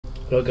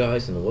Hello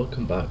guys and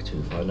welcome back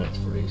to Five Nights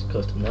at Freddy's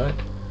Custom Night.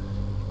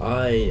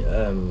 I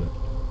am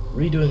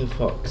redoing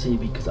Foxy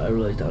because I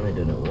realised I only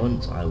done it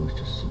once. I was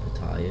just super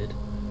tired.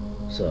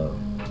 So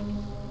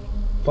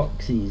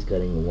Foxy is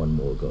getting one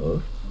more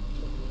go.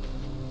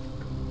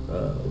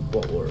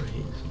 What were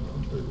his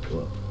numbers?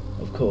 Well,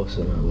 of course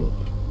I know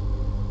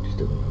what. Just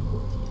don't remember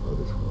what the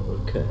others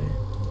were.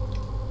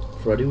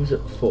 Okay. Freddy was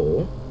at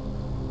 4.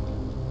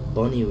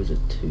 Bonnie was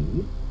at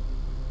 2.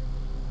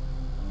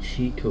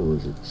 Chica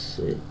was at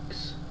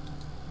 6.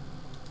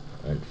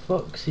 And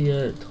Foxy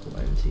at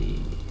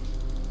 20.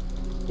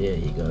 There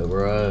you go,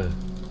 bro.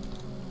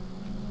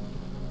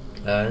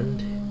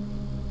 And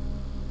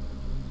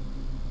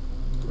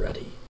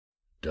ready.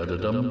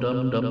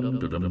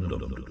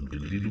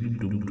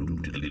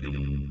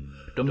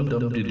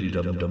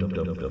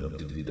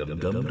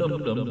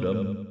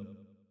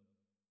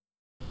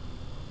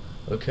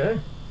 Okay.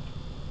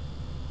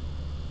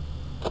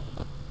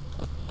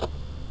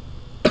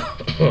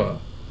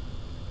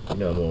 You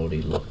know I'm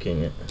already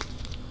looking at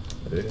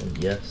it, and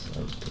yes,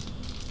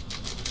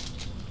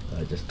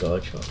 I just got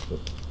a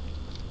chocolate.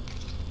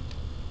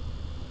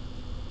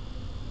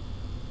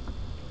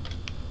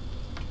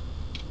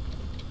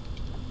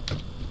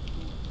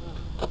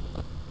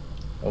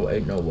 Oh,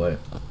 ain't no way.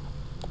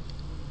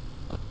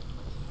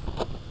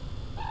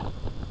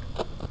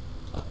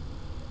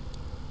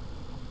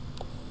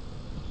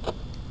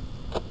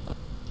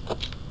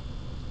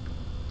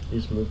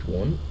 He's moved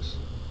once.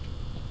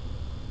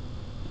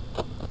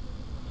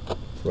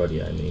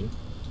 Freddy, I mean.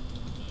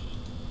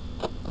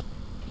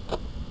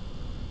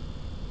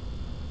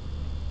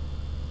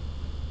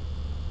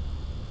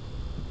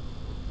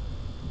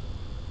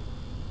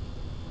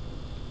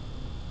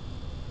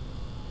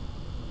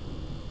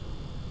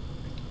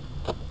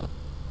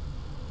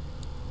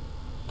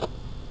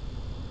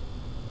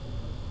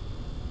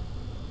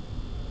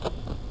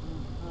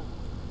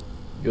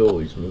 Yo,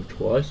 he's moved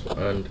twice,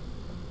 and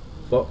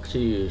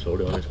Foxy is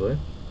already on his way.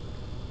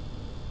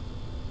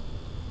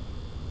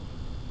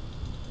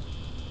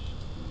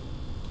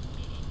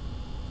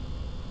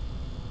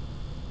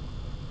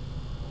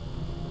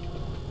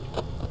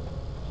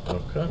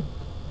 Okay.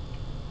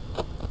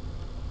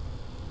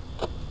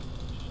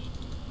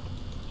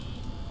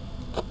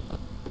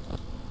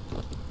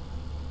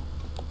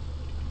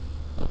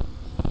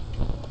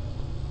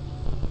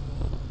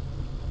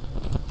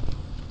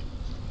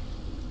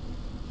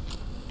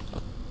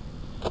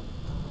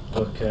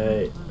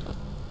 Okay.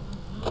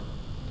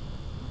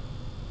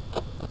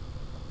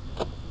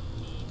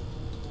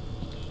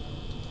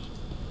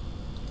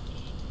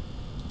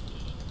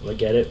 I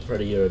get it,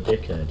 Freddy, you're a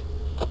dickhead.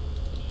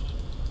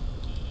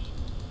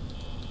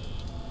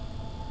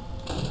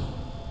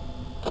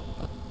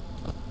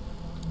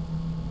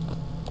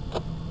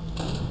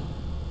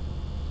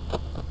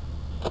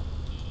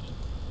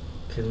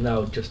 Because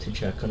now, just to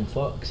check on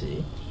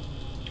Foxy,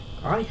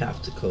 I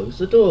have to close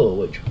the door,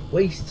 which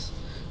wastes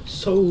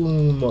so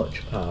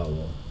much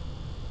power.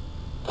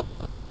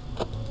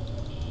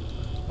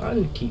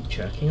 And keep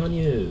checking on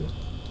you.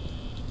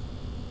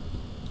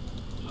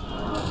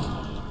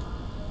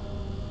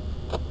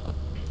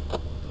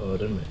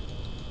 Pardon me.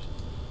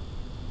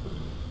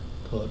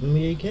 Pardon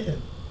me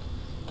again.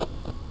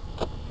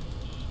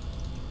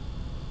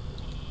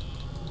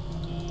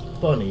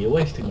 Bonnie, you're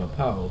wasting my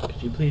power.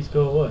 Could you please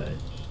go away?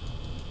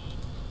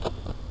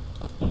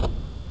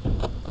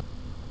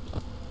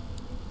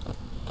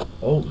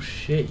 Oh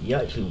shit, he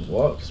actually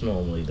walks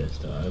normally this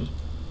time.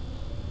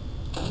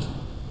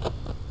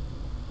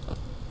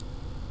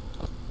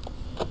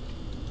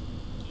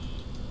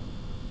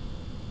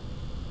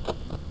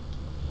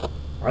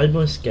 I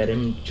must get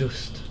him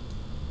just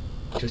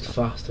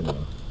fast enough.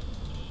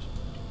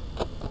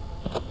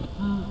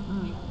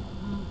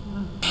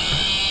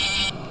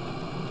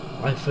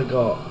 I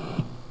forgot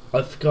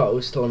I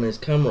was still on his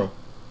camera.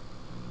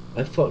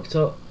 I fucked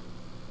up.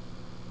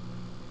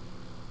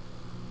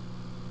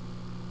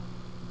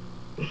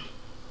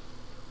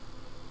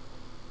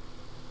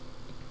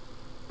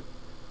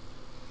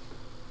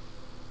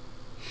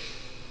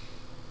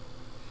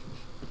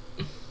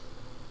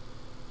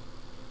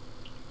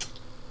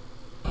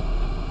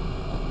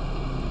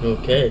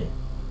 Okay.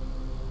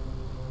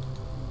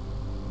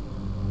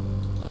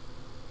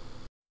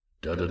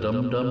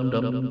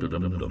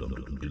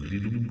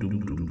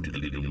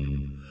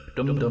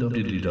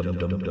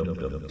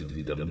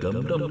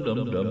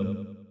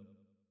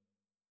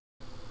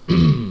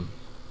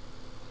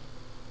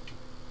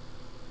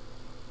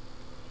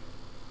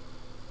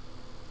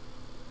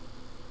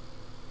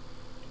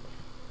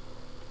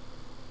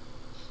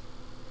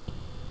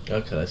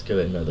 Okay, let's give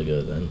it another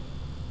go then.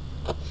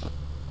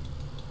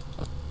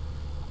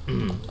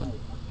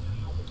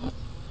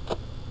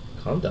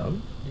 Calm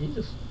down,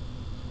 Jesus.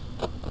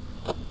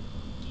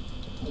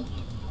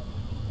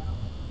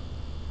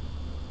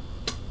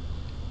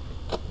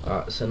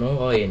 So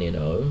now you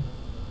know.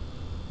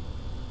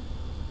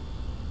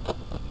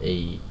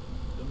 A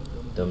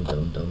dum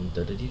dum dum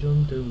da da dee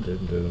dum dum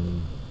dum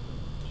dum.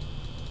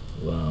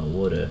 Wow,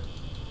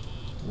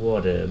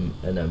 what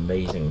an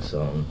amazing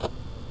song.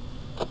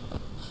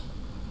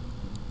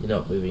 You're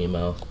not moving your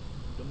mouth.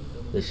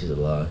 This is a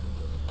lie.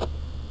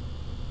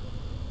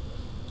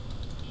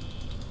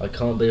 I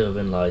can't believe I've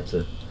been lied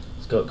to.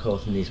 Scott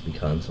Cawthon needs to be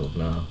cancelled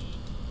now.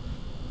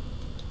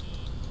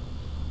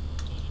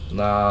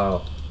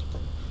 No.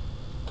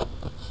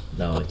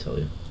 No, I tell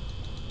you.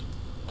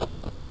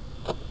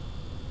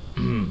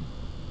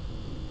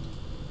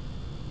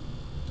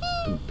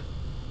 Boop.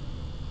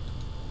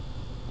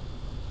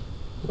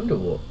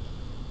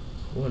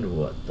 Wonder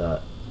what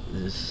that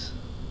is.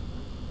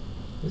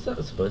 Is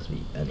that supposed to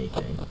be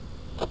anything?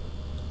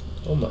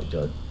 Oh my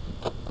god.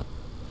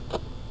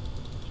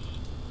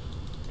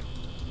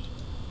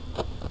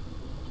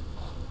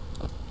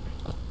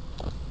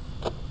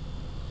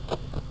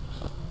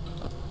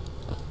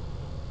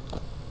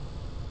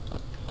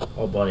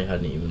 Oh, Bonnie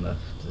hadn't even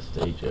left the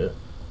stage yet.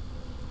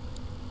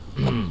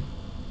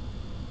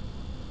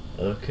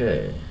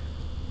 Okay.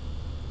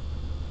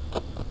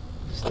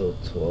 Still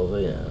 12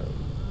 AM.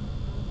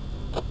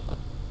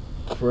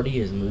 Freddy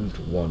has moved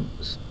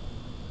once.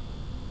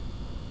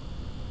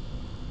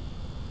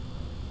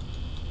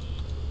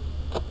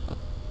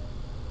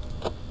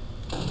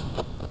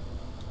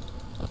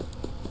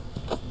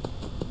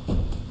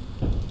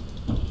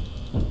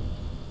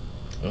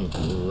 I'm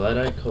glad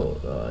I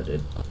caught. Oh, I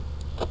did.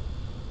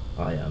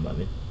 I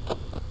mean.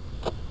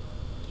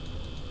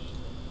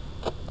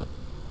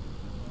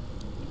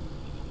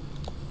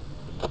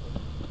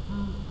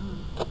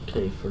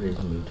 Okay, Freddy's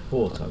moved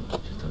 4 times.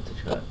 Just have to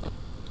check.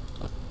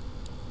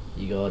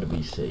 You gotta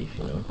be safe,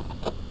 you know.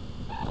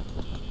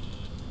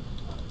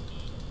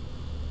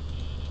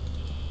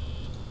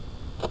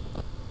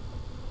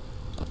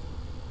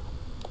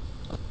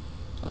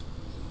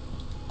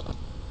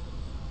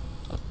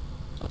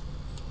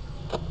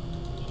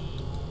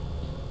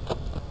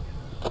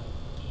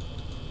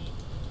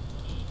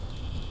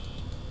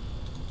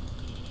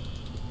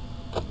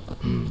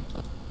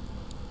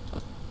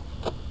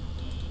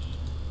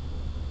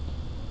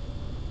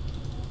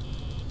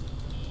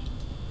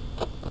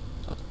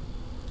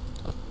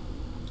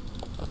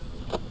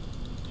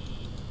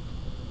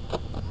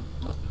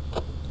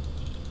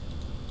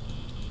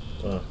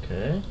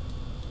 Okay.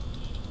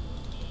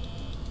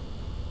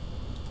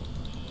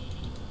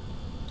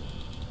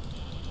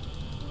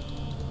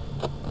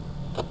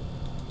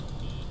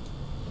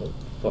 Oh,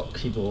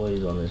 Foxy boy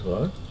is on his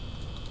way.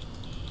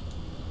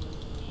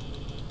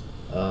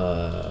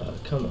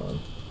 Come on.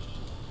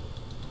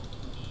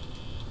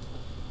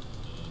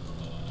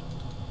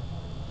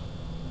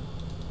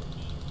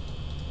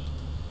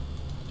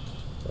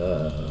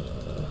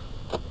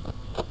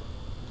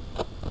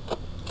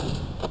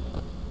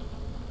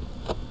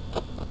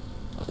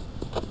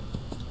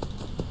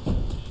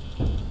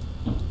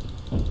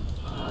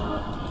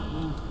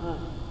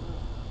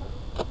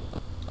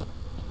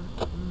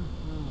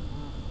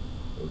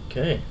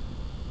 Okay.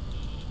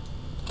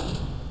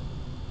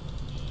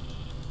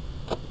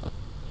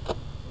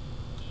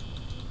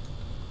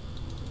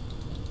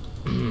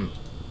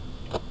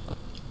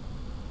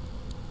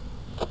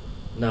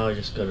 Now I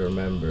just gotta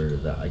remember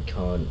that I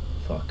can't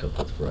fuck up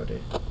with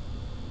Freddy.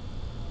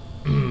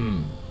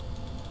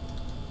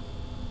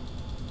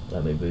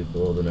 Let me be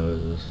below the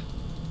noses.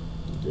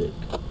 Dick.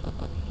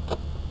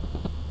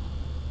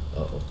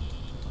 Uh-oh.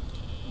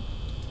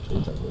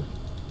 Please don't move.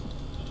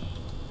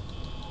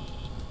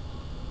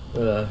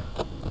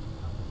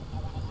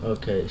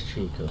 Okay, it's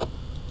Chico.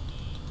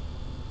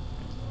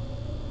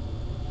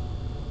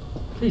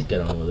 Please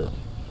get on with it.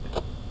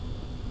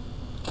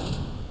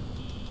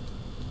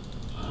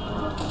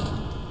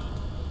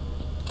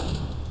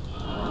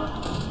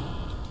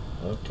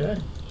 Okay.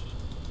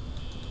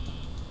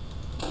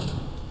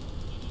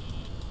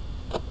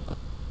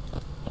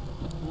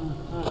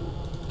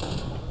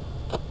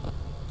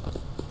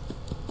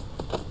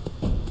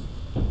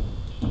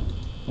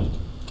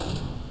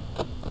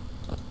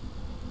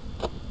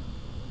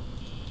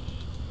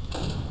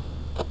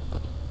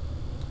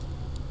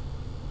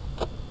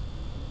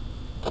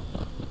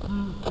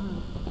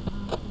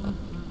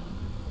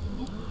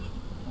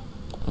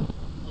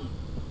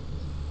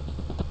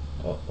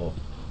 Uh-oh.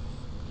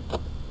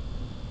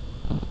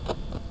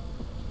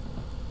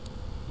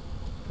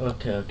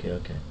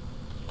 Okay.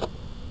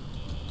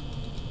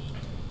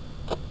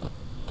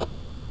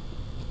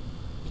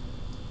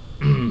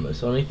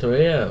 It's only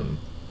 3 AM.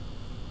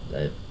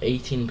 They have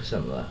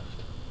 18% left.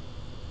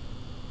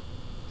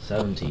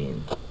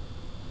 17.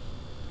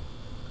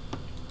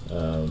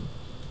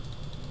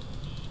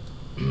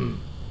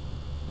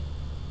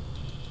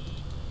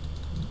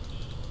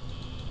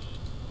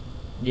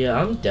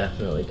 Yeah, I'm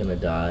definitely gonna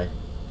die.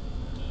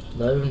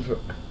 Not even for...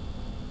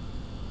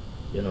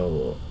 You know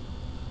what?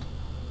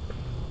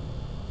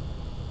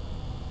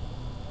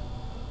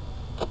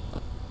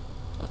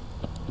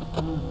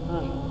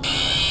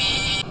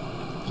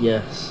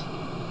 Yes.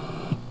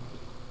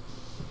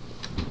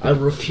 I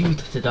refuse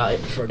to die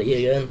at Freddy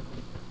again.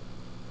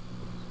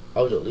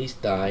 I would at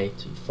least die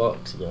to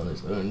Foxy on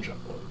his own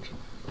challenge.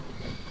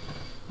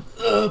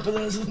 But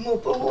this is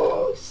not the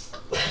loss.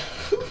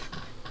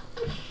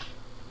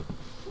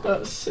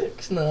 That's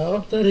 6 now.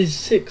 That is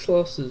 6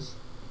 losses.